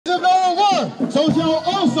so shall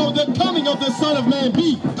also the coming of the Son of Man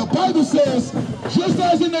be. The Bible says, just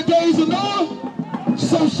as in the days of Noah,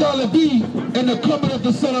 so shall it be in the coming of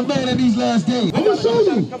the Son of Man in these last days. I'm going to show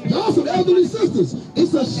you. Y'all some elderly sisters.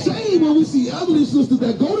 It's a shame when we see elderly sisters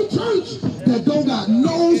that go to church that don't got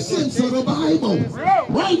no sense of the Bible.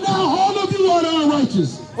 Right now, all of you are the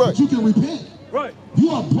unrighteous. But you can repent. Right. You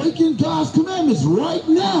are breaking God's commandments right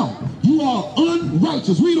now. You are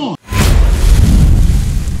unrighteous. Read on.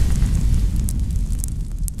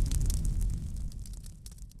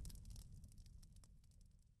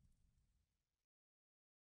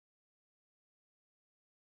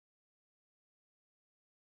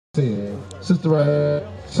 Sister right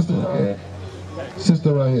here,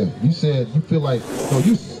 sister right here. You said you feel like, no,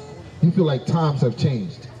 you feel like times have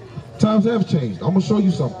changed. Times have changed. I'm gonna show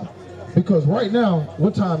you something. Because right now,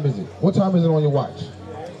 what time is it? What time is it on your watch?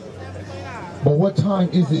 But what time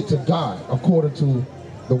is it to God according to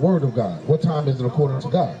the Word of God? What time is it according to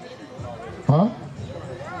God? Huh?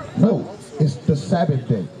 No, it's the Sabbath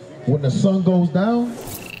day. When the sun goes down,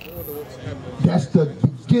 that's the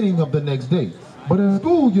beginning of the next day. But in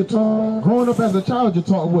school, you're taught, growing up as a child, you're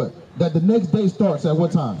taught what? That the next day starts at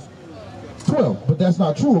what time? 12. But that's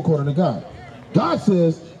not true according to God. God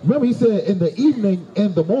says, remember he said in the evening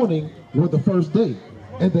and the morning were the first day.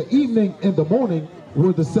 And the evening and the morning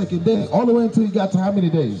were the second day. All the way until you got to how many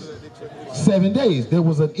days? 7 days. There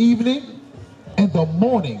was an evening and the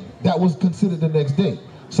morning that was considered the next day.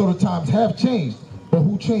 So the times have changed. But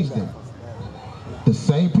who changed them? The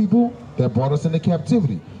same people that brought us into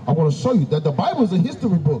captivity. I want to show you that the Bible is a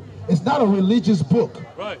history book. It's not a religious book.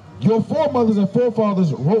 Right. Your foremothers and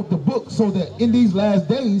forefathers wrote the book so that in these last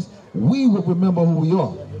days, we would remember who we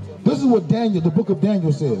are. This is what Daniel, the book of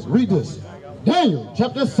Daniel says. Read this. Daniel,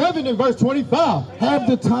 chapter 7 and verse 25. Have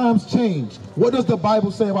the times changed? What does the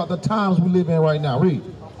Bible say about the times we live in right now? Read.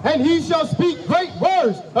 And he shall speak great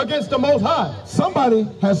words against the Most High. Somebody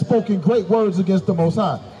has spoken great words against the Most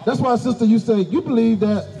High. That's why, sister, you say, you believe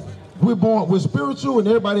that we're spiritual and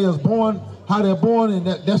everybody is born how they're born, and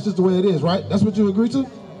that's just the way it is, right? That's what you agree to?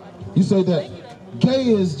 You say that gay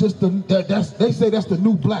is just they say that's the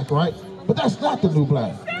new black, right? But that's not the new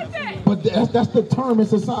black. But that's the term in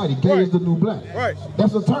society. Gay is the new black. Right.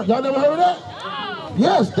 That's a term. Y'all never heard of that?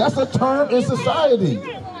 Yes, that's a term in society.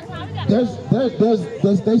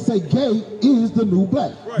 They say gay is the new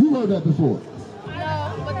black. You heard that before?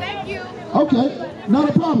 No, but thank you. Okay, not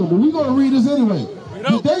a problem. But we're going to read this anyway.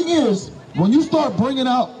 The thing is, when you start bringing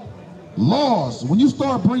out laws, when you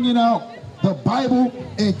start bringing out the Bible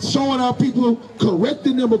and showing our people,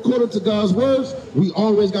 correcting them according to God's words, we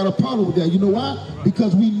always got a problem with that. You know why?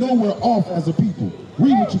 Because we know we're off as a people.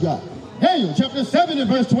 Read what you got. Daniel, chapter 7 and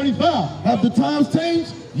verse 25. Have the times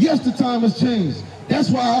changed? Yes, the time has changed. That's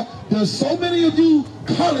why there's so many of you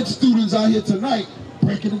college students out here tonight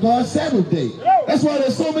breaking God's Sabbath day. That's why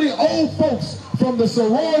there's so many old folks from the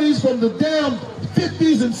sororities, from the damn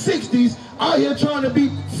 50s and 60s out here trying to be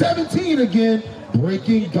 17 again,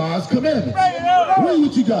 breaking God's commandments. Read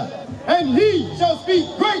what you got. And he shall speak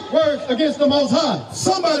great words against the Most High.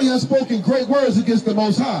 Somebody has spoken great words against the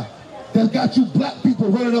Most High. That's got you black people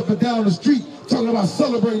running up and down the street talking about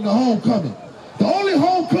celebrating the homecoming. The only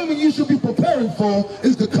homecoming you should be preparing for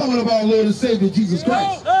is the coming of our Lord and Savior Jesus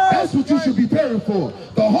Christ. That's what you should be preparing for.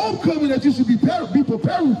 The homecoming that you should be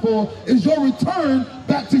preparing for is your return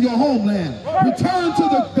back to your homeland. Return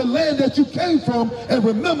to the land that you came from, and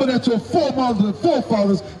remember that your foremothers and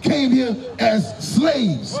forefathers came here as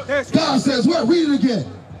slaves. God says, what? Read it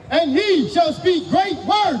again. And he shall speak great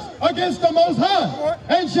words against the Most High,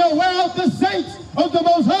 and shall wear out the saints of the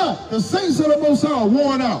Most High. The saints of the Most High are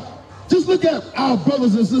worn out. Just look at our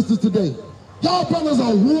brothers and sisters today. Y'all brothers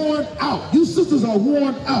are worn out. You sisters are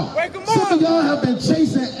worn out. Some of y'all have been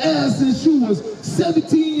chasing ass since you was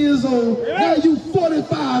 17 years old. Now you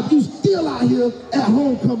 45. You still out here at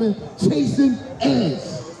homecoming chasing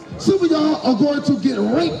ass. Some of y'all are going to get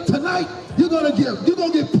raped tonight. You're gonna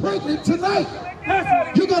get pregnant tonight.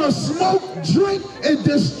 You're gonna smoke, drink, and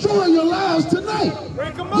destroy your lives tonight.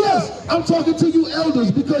 Yes, I'm talking to you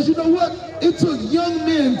elders, because you know what? It took young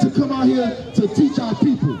men to come out here to teach our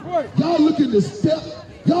people. Y'all looking to step,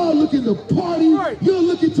 y'all looking to party, you're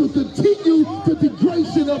looking to continue the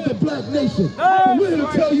degradation of the black nation. But we're going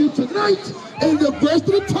to tell you tonight, and the rest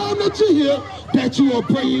of the time that you're here, that you are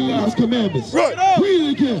breaking God's commandments. Read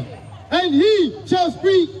it again. And he shall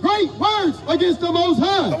speak great words against the Most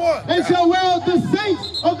High, and shall wear out the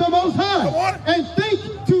saints of the Most High, and think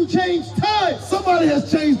to change times. Somebody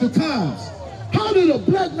has changed the times. How did a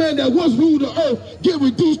black man that once ruled the earth get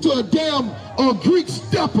reduced to a damn Greek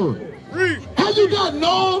stepper? How Have you not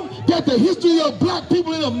known that the history of black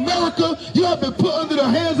people in America, you have been put under the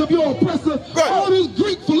hands of your oppressor? Right. All this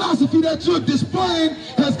Greek philosophy that you're displaying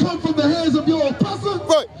has come from the hands of your oppressor.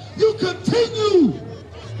 Right. You continue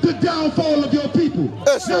the downfall of your people.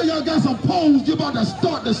 Now y'all got some poles, you're about to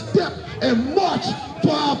start to step and march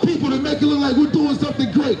for our people to make it look like we're doing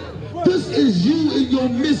something great. This is you in your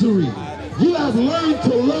misery. You have learned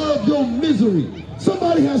to love your misery.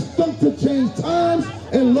 Somebody has stuck to change times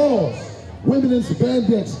and laws. Women in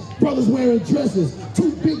spandex, brothers wearing dresses,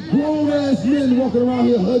 two big grown-ass men walking around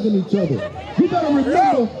here hugging each other. You gotta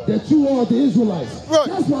remember that you are the Israelites. Right.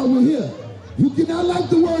 That's why we're here. You cannot like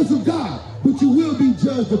the words of God, but you will be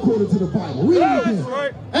judged according to the Bible. Read it again.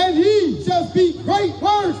 Right. And he shall speak great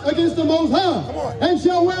words against the Most High, and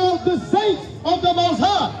shall wear out the saints of the Most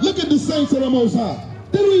High. Look at the saints of the Most High.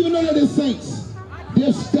 They don't even know that they're saints.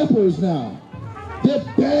 They're steppers now. They're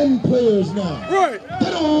band players now. Right.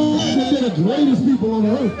 They don't know that they're the greatest people on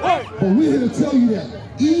earth. Right. But we're here to tell you that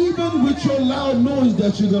even with your loud noise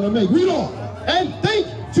that you're going to make. Read on. And think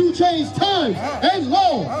to change times and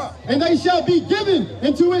laws, and they shall be given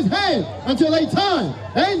into his hand until a time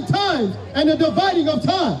and the dividing of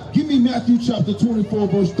time. Give me Matthew chapter 24,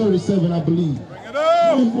 verse 37, I believe. Bring it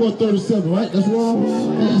up. 24, 37, right? That's wrong.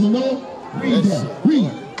 You know? Read that.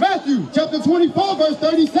 Read. Matthew chapter 24, verse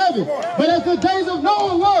 37. But as the days of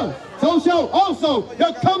Noah were, so shall also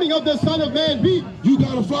the coming of the Son of Man be. You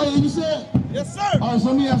got a flyer, you said? Yes, sir. All right, so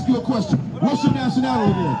let me ask you a question. What's your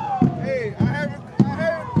nationality then? Hey, I haven't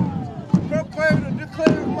proclaimed or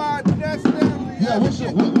declared my nationality. Yeah, what's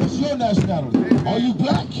your nationality? Hey, are you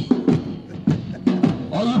black?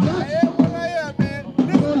 Are you black? I am what I am, man.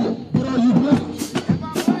 But are you black? Am I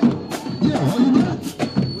black? Yeah, are you black?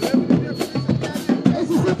 Whatever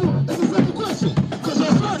It's a simple question. Because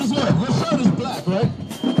your shirt is what? Your shirt is black, right?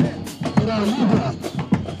 But are you black?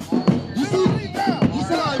 You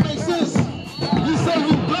see how it makes sense? You say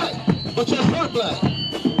you black, but your shirt black.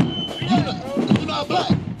 You're not black.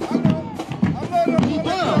 I know. I'm not You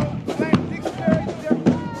brown.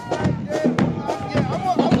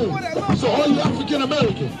 So are you African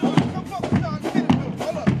American?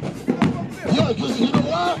 Yeah, because you know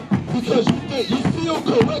why? Because you feel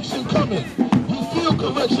correction coming. You feel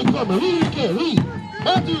correction coming. Read it again. Read.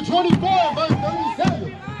 Matthew 24, verse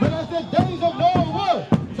 37. But as the days of Noah were,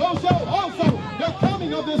 so shall also the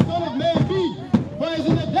coming of the Son of Man be. For as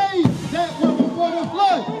in the days that were before the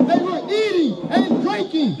flood, they were eating and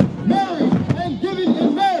drinking, married and giving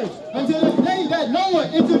in marriage, until the day that Noah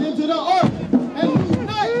entered into the ark, and knew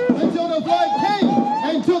not until the flood came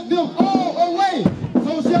and took them all away.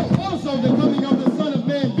 So shall also the coming of the Son of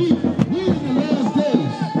Man be. We in the last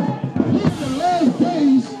days. We in the last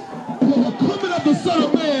days where the coming of the Son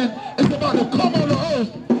of Man is about to come on the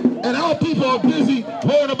earth, and our people are busy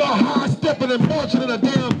worrying about high stepping and marching in a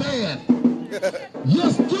damn band.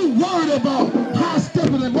 Yes, you worried about high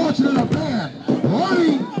stepping and marching in a band,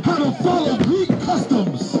 learning how to follow Greek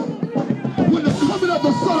customs when the coming of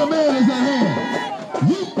the Son of Man is at hand.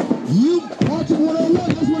 You marching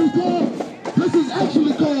 101, that's what it's called. This is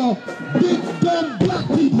actually called Big Dumb Black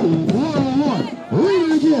People 101. Read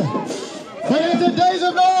it again. But as the days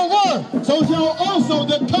of Noah were, so shall also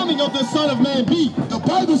the coming of the Son of Man be. The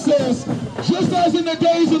Bible says, just as in the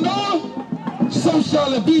days of Noah, so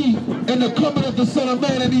shall it be in the coming of the Son of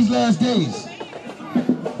Man in these last days.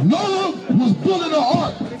 Noah was building an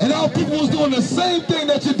ark, and our people was doing the same thing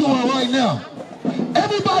that you're doing right now.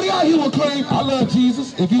 Everybody out here will claim, I love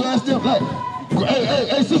Jesus. If you ask them, like,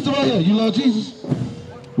 hey, sister right here, you love Jesus?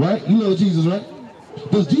 Right? You love Jesus, right?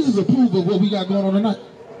 Does Jesus approve of what we got going on tonight?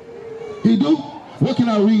 He do? What can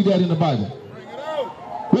I read that in the Bible?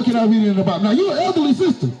 What can I read in the Bible? Now, you're an elderly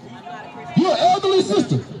sister. You're an elderly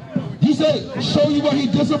sister. You say, show you what he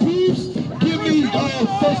disapproves? Give me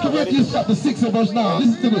 1 Corinthians chapter 6 and verse 9.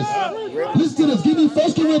 Listen to this. Listen to this. Give me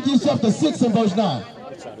 1 Corinthians chapter 6 and verse 9.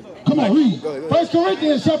 Come on, read. 1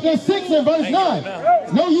 Corinthians chapter 6 and verse 9.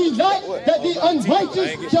 Know ye not that the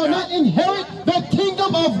unrighteous shall not inherit the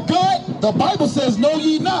kingdom of God? The Bible says, know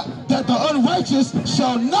ye not that the unrighteous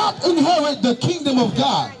shall not inherit the kingdom of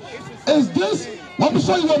God. Is this? Let me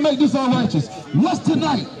show you what makes this unrighteous. What's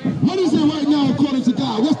tonight? What is it right now according to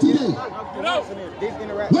God? What's today?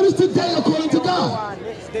 What is today according to God?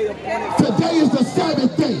 Today is the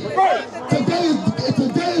Sabbath day.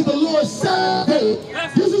 Today is the Lord's Sabbath day.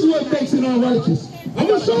 This is what makes it unrighteous. I'm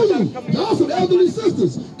going to show you. Y'all some elderly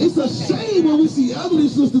sisters. It's a shame when we see elderly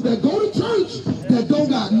sisters that go to church that don't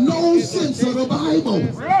got no sense of the Bible.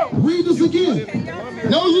 Read this again.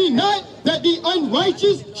 Know ye not that the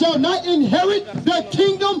unrighteous shall not inherit the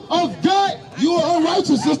kingdom of God? You are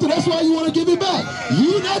unrighteous, sister. That's why you want to give it back.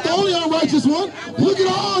 You're not the only unrighteous one. Look at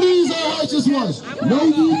all these unrighteous ones. No,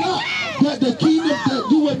 you not. That the kingdom, that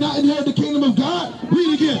you will not inherit the kingdom of God.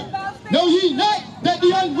 Read again. Know ye not that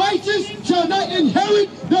the unrighteous shall not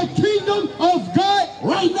inherit the kingdom of God?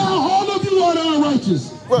 Right now, all of you are the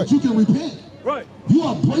unrighteous. Right. But you can repent. Right. You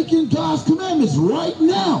are breaking God's commandments right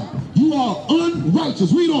now. You are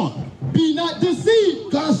unrighteous. Read on. Be not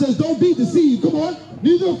deceived. God says, don't be deceived. Come on.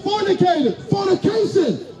 Neither fornicators.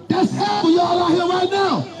 Fornication. That's hell for y'all out here right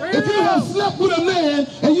now. If you have slept with a man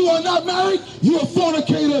and you are not married, you're a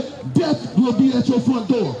fornicator. Death will be at your front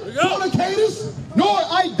door. Fornicators? Nor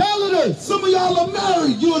idolaters. Some of y'all are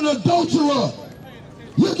married. You're an adulterer.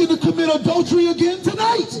 Looking to commit adultery again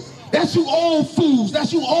tonight. That's you old fools.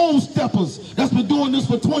 That's you old steppers that's been doing this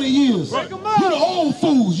for 20 years. You're the old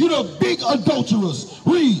fools. You're the big adulterers.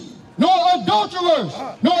 Read. Nor adulterers,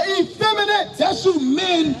 nor effeminate. That's you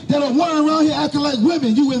men that are running around here acting like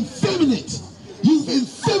women. You effeminate. You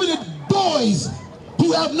effeminate boys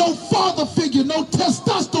who have no father figure, no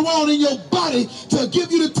testosterone in your body to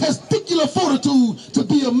give you the testicular fortitude to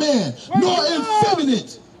be a man. Nor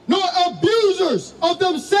effeminate. Nor abusers of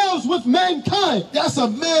themselves with mankind. That's a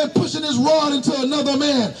man pushing his rod into another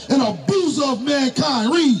man, an abuser of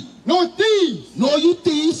mankind. Read. Nor thieves. Nor you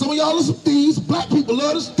thieves. Some of y'all are some thieves. Black people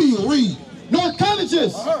love to steal. Read. Nor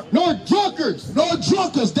covetous. Nor drunkards. Nor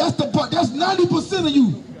drunkards. That's 90% of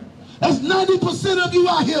you. That's 90% of you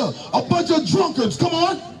out here. A bunch of drunkards. Come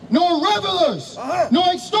on. Nor revelers.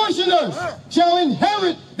 Nor extortioners shall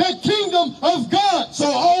inherit the kingdom of God. So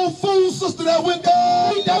old fool sister that went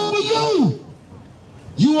down, that's for you.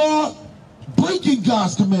 You are breaking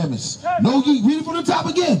God's commandments. No, you read it from the top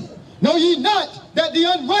again. Know ye not that the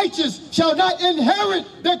unrighteous shall not inherit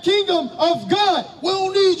the kingdom of God? We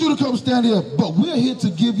don't need you to come stand here, but we're here to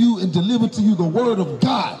give you and deliver to you the word of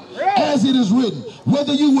God as it is written,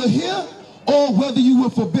 whether you will hear or whether you will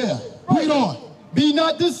forbear. Read on. Be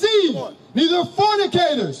not deceived, neither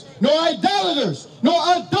fornicators, nor idolaters, nor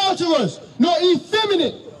adulterers, nor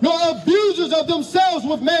effeminate, nor abusers of themselves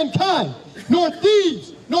with mankind, nor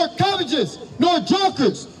thieves, nor covetous, nor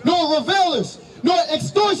drunkards, nor revelers, nor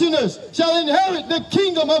extortioners shall inherit the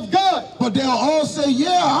kingdom of God. But they'll all say,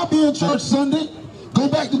 yeah, I'll be in church Sunday. Go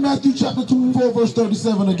back to Matthew chapter 24, verse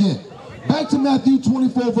 37 again. Back to Matthew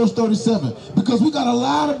 24, verse 37. Because we got a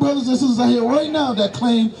lot of brothers and sisters out here right now that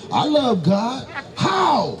claim, I love God.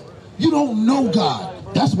 How? You don't know God.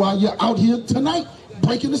 That's why you're out here tonight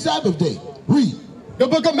breaking the Sabbath day. Read. The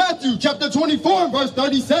book of Matthew, chapter 24, verse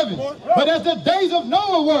 37. But as the days of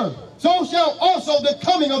Noah were, so shall also the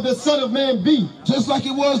coming of the Son of Man be. Just like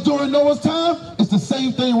it was during Noah's time, it's the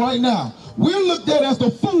same thing right now. We're looked at as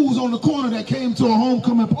the fools on the corner that came to a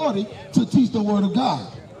homecoming party to teach the word of God.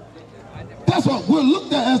 That's what we're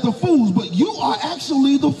looked at as, the fools, but you are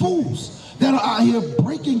actually the fools that are out here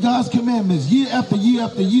breaking God's commandments year after year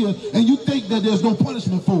after year, and you think that there's no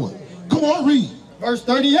punishment for it. Come on, read. Verse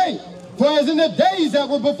 38. For as in the days that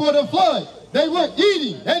were before the flood, they were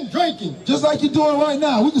eating and drinking. Just like you're doing right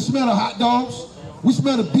now. We can smell the hot dogs. We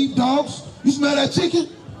smell the beef dogs. You smell that chicken?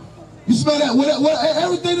 You smell that,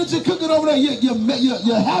 everything that you're cooking over there,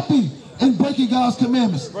 you're happy and breaking God's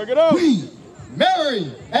commandments. Break it up. Read.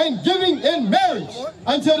 Marrying and giving in marriage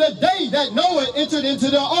until the day that Noah entered into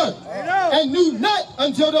the ark, and knew not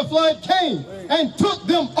until the flood came and took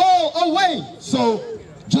them all away. So,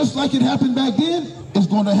 just like it happened back then, it's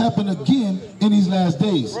going to happen again in these last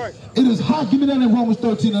days. Right. It is hot. Give me that in Romans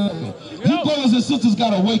 13:11. You brothers and sisters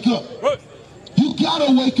got to wake up. You got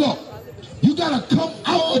to wake up. You got to come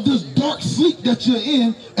out of this dark sleep that you're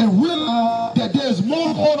in and realize that there's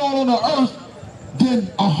more going on the earth than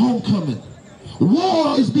a homecoming.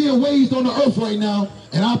 War is being waged on the earth right now,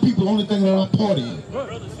 and our people only thinking about partying.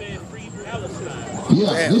 Brother said free Palestine.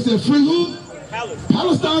 Yeah, they said free who? Palestine.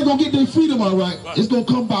 Palestine gonna get their freedom, all right. It's gonna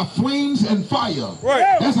come by flames and fire.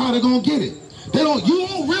 Right. That's how they're gonna get it. You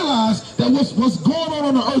don't realize that what's going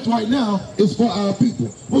on the earth right now is for our people.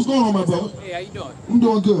 What's going on, my brother? Hey, how you doing? I'm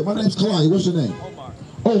doing good. My name's Kolayah. What's your name? Omar.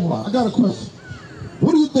 Omar. I got a question.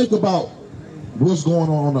 What do you think about what's going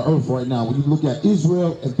on the earth right now when you look at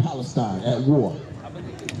Israel and Palestine at war? I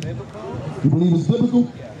believe it's biblical. You believe it's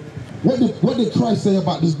biblical? Yeah. What did Christ say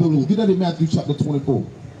about this biblical? Get that in Matthew chapter 24.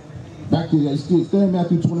 Back to that. Stay in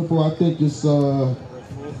Matthew 24. I think it's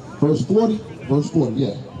verse 40. Verse 40.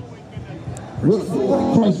 Yeah.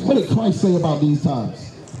 What did Christ say about these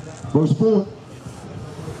times? Verse 4.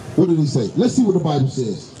 What did he say? Let's see what the Bible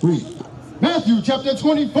says. Read. Matthew chapter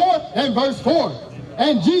 24 and verse 4.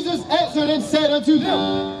 And Jesus answered and said unto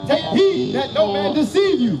them, take heed that no man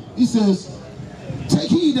deceive you. He says, take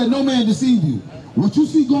heed that no man deceive you. What you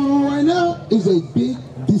see going on right now is a big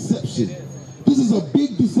deception. This is a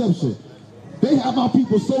big deception. They have our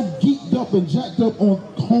people so geeked up and jacked up on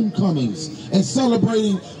homecomings and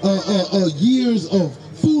celebrating years of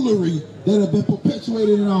foolery that have been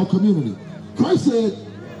perpetuated in our community. Christ said,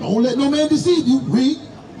 don't let no man deceive you. Read.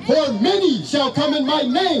 For many shall come in my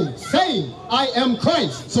name, saying, I am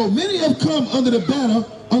Christ. So many have come under the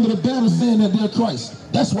banner saying that they're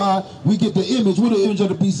Christ. That's why we get the image. Where the image of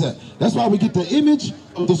the beast at? That's why we get the image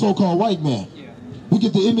of the so-called white man. We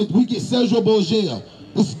get the image. We get Sergio Borgia.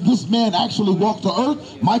 This man actually walked the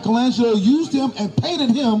earth. Michelangelo used him and painted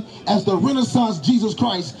him as the Renaissance Jesus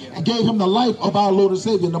Christ and gave him the life of our Lord and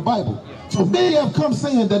Savior in the Bible. So many have come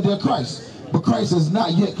saying that they're Christ, but Christ has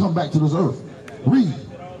not yet come back to this earth. Read.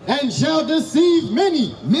 And shall deceive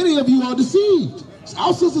many. Many of you are deceived.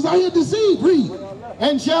 Our sisters are here deceived. Read.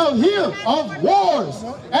 And shall hear of wars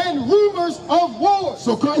and rumors of wars.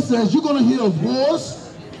 So Christ says you're going to hear of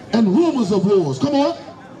wars and rumors of wars. Come on.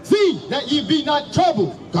 See that ye be not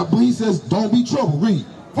troubled. God, but he says don't be troubled. Read.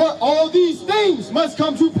 For all these things must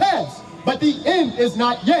come to pass, but the end is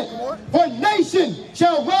not yet. For nation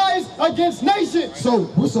shall rise against nation.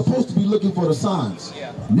 So we're supposed to be looking for the signs.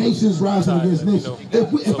 Nations rising against nations.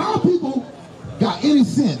 If our people got any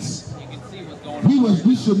sense,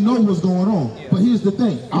 we should know what's going on. But here's the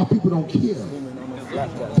thing, our people don't care.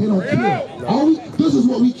 They don't care. This is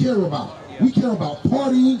what we care about. We care about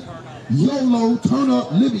partying, YOLO, turn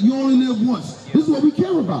up, live it. You only live once. This is what we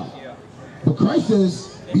care about. But Christ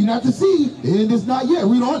says, be not deceived, the end is not yet.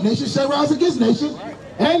 Read on, nation shall rise against nation.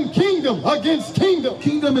 And kingdom against kingdom.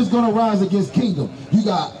 Kingdom is going to rise against kingdom. You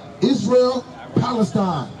got Israel,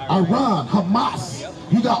 Palestine, Iran, Hamas.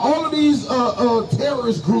 You got all of these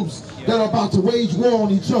terrorist groups that are about to wage war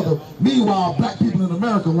on each other. Meanwhile, black people in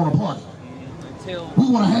America want to party. We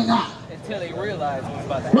want to hang out. Until they realize what's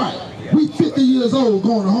about to happen. Right. We 50 years old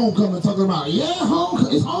going to homecoming talking about,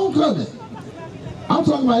 it's homecoming. I'm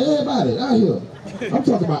talking about everybody out here. I'm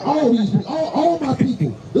talking about all these people, all my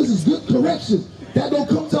people. This is good correction. That don't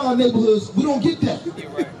come to our neighborhoods. We don't get that.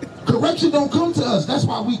 Correction don't come to us. That's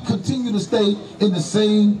why we continue to stay in the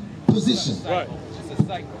same position. Right.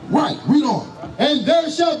 Right. Read on. And there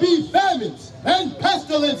shall be famines and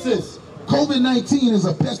pestilences. COVID-19 is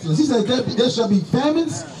a pestilence. He said there shall be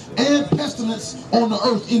famines and pestilence on the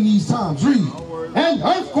earth in these times. Read. And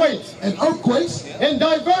earthquakes. And earthquakes. In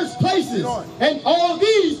diverse places. And all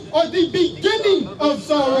these are the beginning of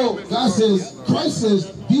sorrow. God says, Christ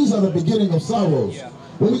says, these are the beginning of sorrows.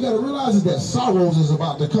 What we got to realize is that sorrows is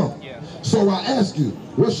about to come. So I ask you,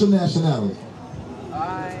 what's your nationality?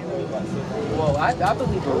 I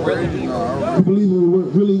believe we're really Hebrew. You believe we're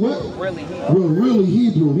really what? Really Hebrew. We're really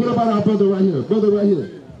Hebrew. What about our brother right here? Brother right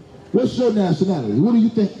here. What's your nationality? What do you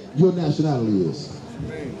think your nationality is?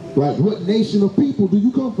 Like, what nation of people do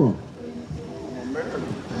you come from? I'm American.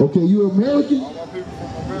 Okay, you're American? All my people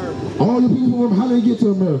from America. All your people from, how did they get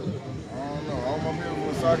to America? I don't know. All my people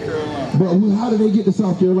from South Carolina. But how did they get to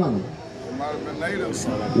South Carolina? They might have been natives.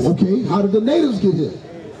 Okay, how did the natives get here?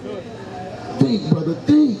 Think, brother,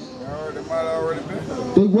 think. They might have already been here.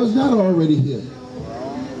 They was not already here.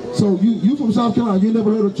 So you from South Carolina, you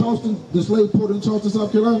never heard of Charleston, the slave port in Charleston,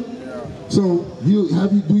 South Carolina? Yeah. So do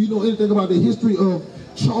you know anything about the history of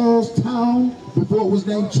Charlestown before it was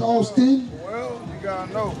named Charleston? Well, you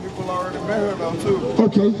gotta know, people already been here though too.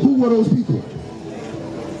 Okay, who were those people?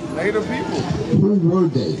 Native people. Who were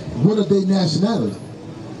they? What are their nationality?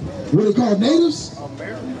 Were they called natives?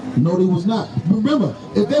 American. No, they was not. Remember,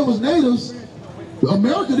 if they was natives,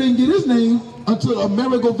 America didn't get its name until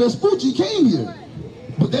Amerigo Vespucci came here.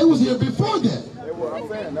 But they was here before that.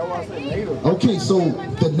 That's why I say native. Okay, so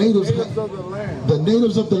the natives Natives of the land. the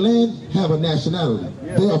natives of the land have a nationality.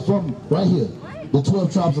 They are from right here, the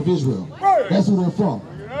 12 tribes of Israel. That's where they're from.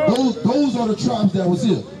 Those are the tribes that was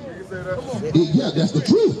here. You can say that. Yeah, that's the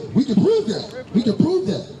truth. We can prove that. We can prove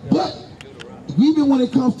that. But even when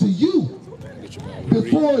it comes to you,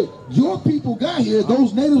 before your people got here,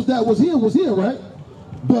 those natives that was here, right?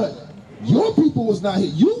 But your people was not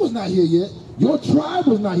here. You was not here yet. Your tribe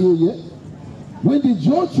was not here yet. When did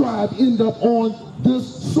your tribe end up on this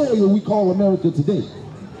soil we call America today?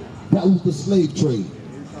 That was the slave trade.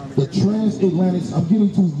 The transatlantic, I'm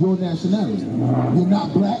getting to your nationality. You're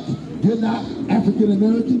not black, you're not African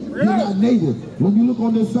American, you're not native. When you look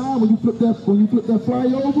on this side, when you flip that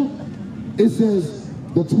flyer over, it says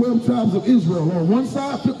the 12 tribes of Israel. On one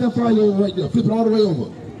side, flip that flyer over right there, flip it all the way over.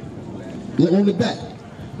 They're on the back.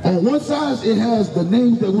 On one side, it has the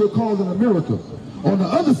names that we're called in America. On the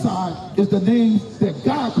other side is the names that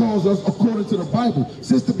God calls us according to the Bible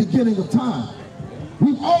since the beginning of time.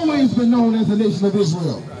 We've always been known as the nation of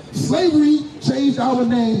Israel. Slavery changed our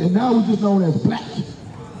name, and now we're just known as Black,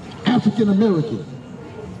 African American.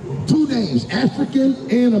 Two names, African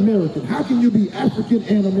and American. How can you be African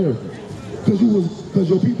and American? Because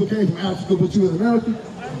your people came from Africa, but you was American?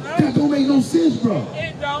 That don't make no sense, bro.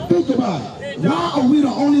 Think about it. Why are we the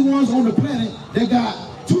only ones on the planet that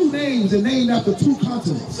got two names and named after two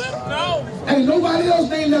continents? Ain't nobody else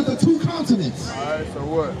named after two continents. All right, so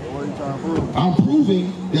what? What are you trying to prove? I'm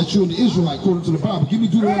proving that you're an Israelite according to the Bible. Give me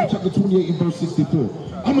Deuteronomy chapter 28 and verse 64.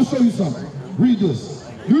 I'm going to show you something. Read this.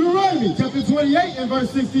 Deuteronomy chapter 28 and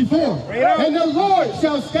verse 64. And the Lord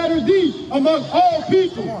shall scatter thee among all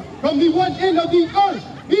people from the one end of the earth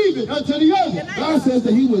even unto the other. God says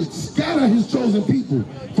that he will scatter his chosen people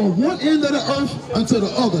from one end of the earth unto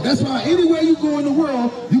the other. That's why anywhere you go in the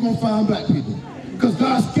world, you're going to find black people. Because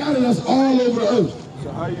God scattered us all over the earth.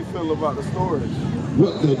 So how you feel about the storage?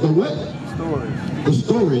 What, the what? Storage. The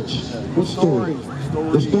storage. What story?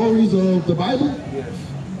 The stories of the Bible? Yes.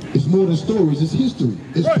 It's more than stories, it's history,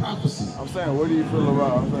 it's prophecy. I'm saying, what do you feel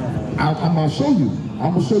about it? I'm going to show you.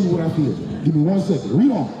 I'm going to show you what I feel. Give me 1 second.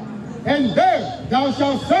 Read on. And there thou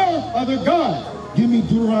shalt serve other gods. Give me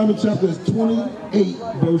Deuteronomy chapter 28,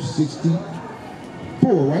 verse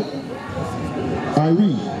 64, right? I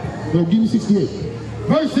read. No, give me 68.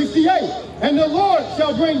 Verse 68. And the Lord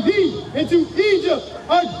shall bring thee into Egypt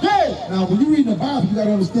again. Now, when you read the Bible, you got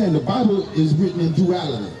to understand, the Bible is written in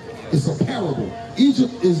duality. It's a parable.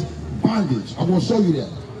 Egypt is bondage. I'm going to show you that.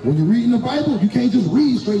 When you're reading the Bible, you can't just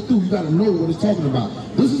read straight through. You got to know what it's talking about.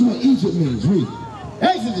 This is what Egypt means. Read.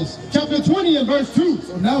 Exodus chapter 20 and verse 2.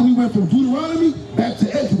 So now we went from Deuteronomy back to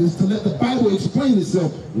Exodus to let the Bible explain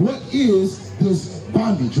itself. What is this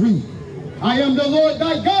bondage? Read. I am the Lord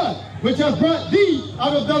thy God, which has brought thee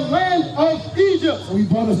out of the land of Egypt. So he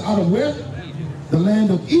brought us out of where? The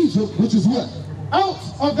land of Egypt, which is what? Out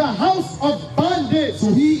of the house of bondage.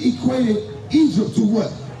 So he equated Egypt to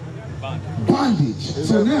what? Bondage.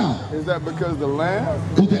 Now, is that because the land?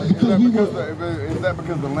 Is that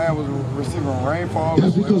because the land was receiving rainfall?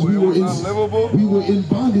 That's because we were unlivable? We were in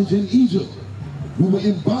bondage in Egypt. We were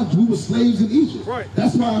in bondage. We were slaves in Egypt. Right.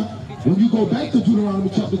 That's why when you go back to Deuteronomy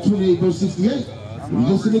chapter 28, verse 68,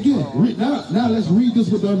 listen again. Now let's read this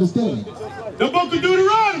with the understanding. The book of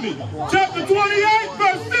Deuteronomy, chapter 28,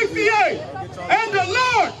 verse 68. And the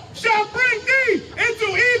Lord shall bring thee into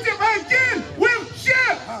Egypt again with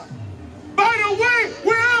ships, by the way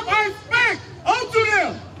whereof I spake unto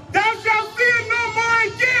them. Thou shalt see it no more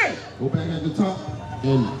again. Go back at the top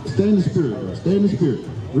and stay in the spirit, bro. Stay in the spirit.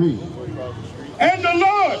 Read. And the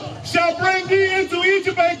Lord shall bring thee into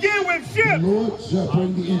Egypt again with ships. The Lord shall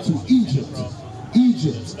bring thee into Egypt.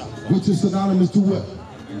 Egypt, which is synonymous to what?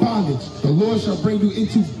 Bondage. The Lord shall bring you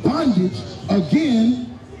into bondage again.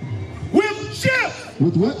 With ships.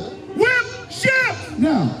 With what? With ships.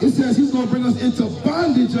 Now, it says he's going to bring us into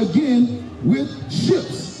bondage again with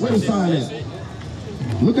ships. Where the sign at?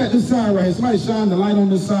 Look at this sign right here. Somebody shine the light on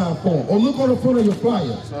this sign for him. Or look on the front of your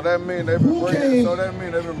flyer. So that means they've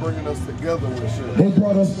been bringing us together with ships. They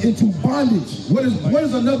brought us into bondage. What is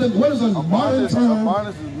a modern term?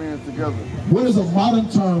 Bondage is being together. What is a modern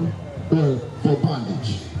term for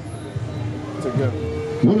bondage? Together.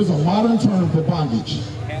 What is a modern term for bondage?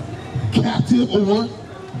 Captive or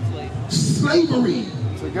slavery.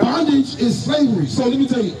 Together. Bondage is slavery. So let me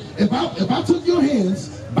tell you, if I took your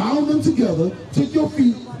hands, bound them together, took your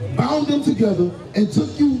feet, bound them together, and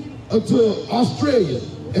took you to Australia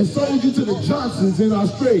and sold you to the Johnsons in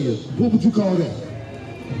Australia, what would you call that?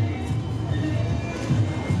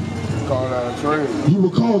 Call that a trade. You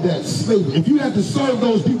would call that slavery. If you had to serve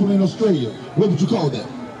those people in Australia, what would you call that?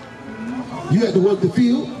 You had to work the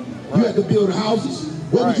field, you had to build the houses,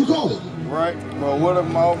 what would you call it? Right, but what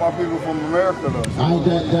if all my people from America though?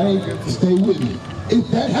 That ain't, stay with me. If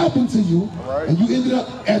that happened to you, and you ended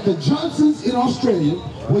up at the Johnsons in Australia,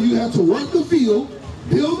 where you had to work the field,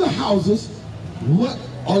 build the houses, what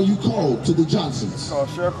are you called to the Johnsons? It's called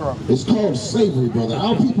sharecropping. It's called slavery, brother.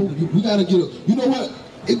 Our people, we gotta get it. You know what?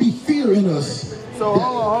 It be fear in us. So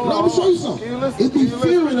hold on. Let me show you something. It be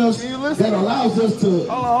fear in us that allows us to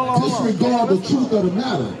disregard the truth of the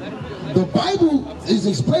matter. The Bible is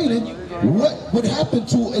explaining what would happen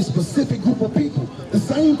to a specific group of people. The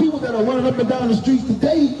same people that are running up and down the streets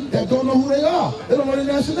today that don't know who they are. They don't know their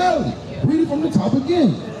nationality. Read it from the top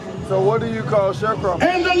again. So what do you call sharecropping?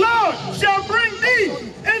 And the Lord shall bring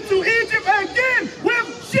thee into Egypt again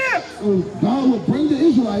with ships. So God will bring the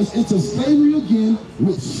Israelites into slavery again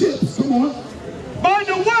with ships. Come on. By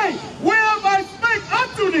the way whereof I spake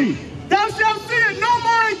unto thee. Thou shalt see it no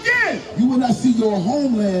more again. You will not see your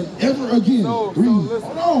homeland ever again. So Read. listen.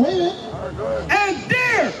 Hold on, wait a minute.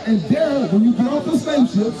 And there, when you get off the slave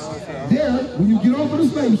ships, when you get off of the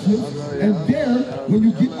slave ships, and when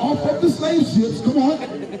you get off of the slave ships, come on.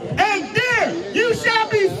 And there you shall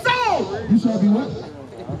be sold. You shall be what?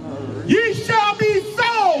 Ye shall be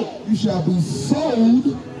sold. You shall be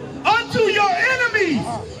sold unto your enemies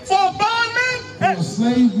for bondmen and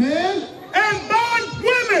slave men and bond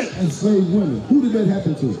women. And slave women. Who did that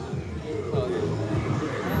happen to?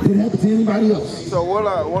 Did it happen to anybody else? So what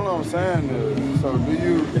I'm saying is, so do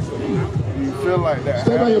you feel like that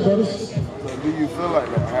Stay by your happened? brothers. So do you feel like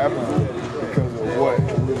that happened because of what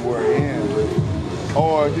we're in?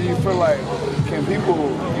 Or do you feel like, can people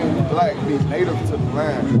like be native to the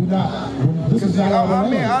land? We're not. This is not our I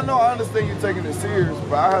mean, land. I understand you taking it serious,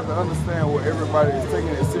 but I have to understand what everybody is taking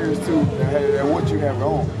it serious to and what you have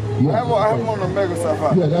on. Yeah. I have on a mega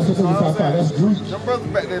Asaph. Yeah, that's a mega Asaph. That's Greek. Them brothers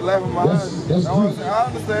back there laughing behind. That's Greek. I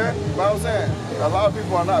understand, but I'm saying a lot of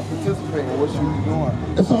people are not participating in what you be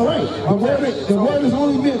doing. It's all right. The word is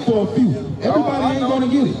only meant for a few. Everybody ain't going to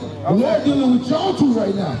get it. The Lord dealing with y'all too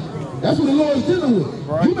right now. That's what the Lord is dealing with.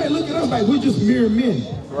 Right. You may look at us like we're just mere men.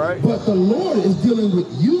 Right. But the Lord is dealing with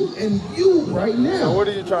you and you right now. So what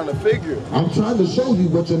are you trying to figure? I'm trying to show you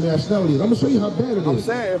what your nationality is. I'm going to show you how bad it is. I'm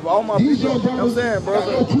saying, if all my These people, young brothers, I'm saying,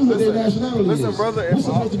 brother, no clue what their nationality listen, is. brother, We're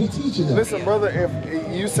supposed to be teaching them. Listen, brother,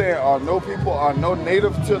 if you saying no people are no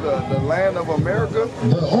native to the land of America,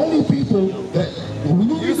 the only people that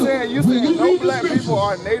you saying no black people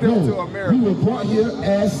are native to America. We were brought here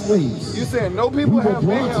as slaves. You saying no people have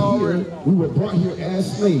been here already. We were brought here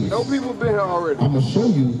as slaves. No people been here already. I'm gonna show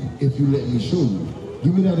you if you let me show you.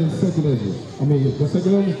 Give me that in second Ezra. I mean, the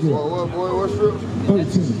second Ezra. What scripture?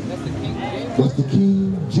 13. That's the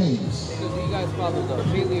King James. So do you guys follow the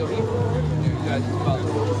Paleo Hebrew? Or do you guys just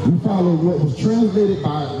follow? We follow what was translated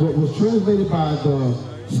by the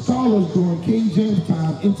scholars during King James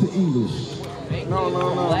time into English. No.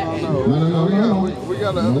 We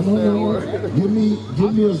gotta No. understand what. Give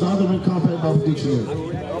me a Zondervan Compact Bible Dictionary.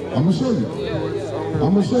 I'm gonna show you. I'm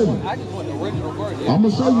gonna show you. I just want the original version. I'm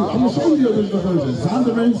gonna show you the original version.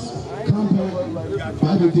 Zondervan's Compact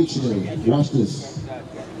Bible Dictionary. Watch this.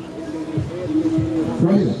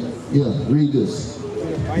 Right here. Yeah, read this.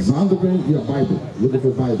 Zondervan, Bible. Look at the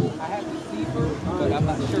Bible. I have to see first, but I'm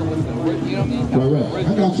not sure what's the original. You know what I mean? Right. I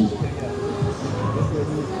got you.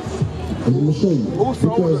 I'm gonna show you. Who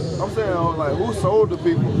sold? I'm saying, like, who sold the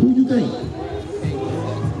people? Who you think?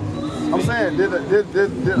 I'm saying, did all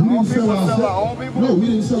people sell our own people? No, we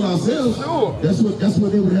didn't sell ourselves. Sure. That's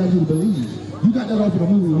what they would have you to believe. You got that off of the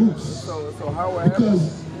movie Roots. So how it happened? Because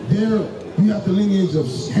there you have the lineage of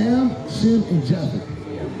Ham, Shem, and Japheth.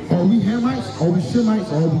 Are we Hamites? Are we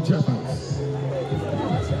Shemites? Or are we Japhites?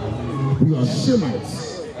 We are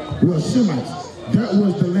Shemites.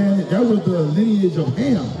 That was the lineage of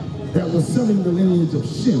Ham that was selling the lineage of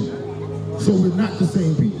Shem. So we're not the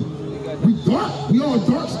same people. We all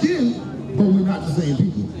dark skinned, but we're not the same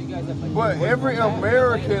people. But every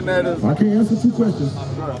American that is... I can't answer two questions.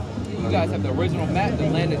 You guys have the original map, the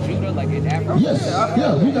land of Judah, like in Africa? Yes,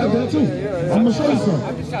 we got that too. I'm gonna show you something.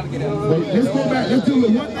 I'm just trying to get it. Let's go back.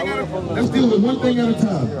 Let's deal with one thing at a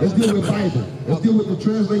time. Let's deal with Bible. Let's deal with the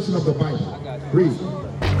translation of the Bible. Read.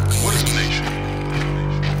 What is a nation?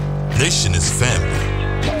 Nation is family.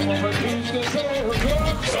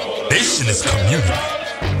 Nation is community.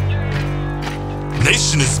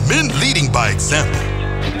 Nation is men leading by example.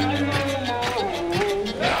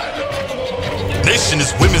 Nation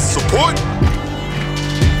is women's support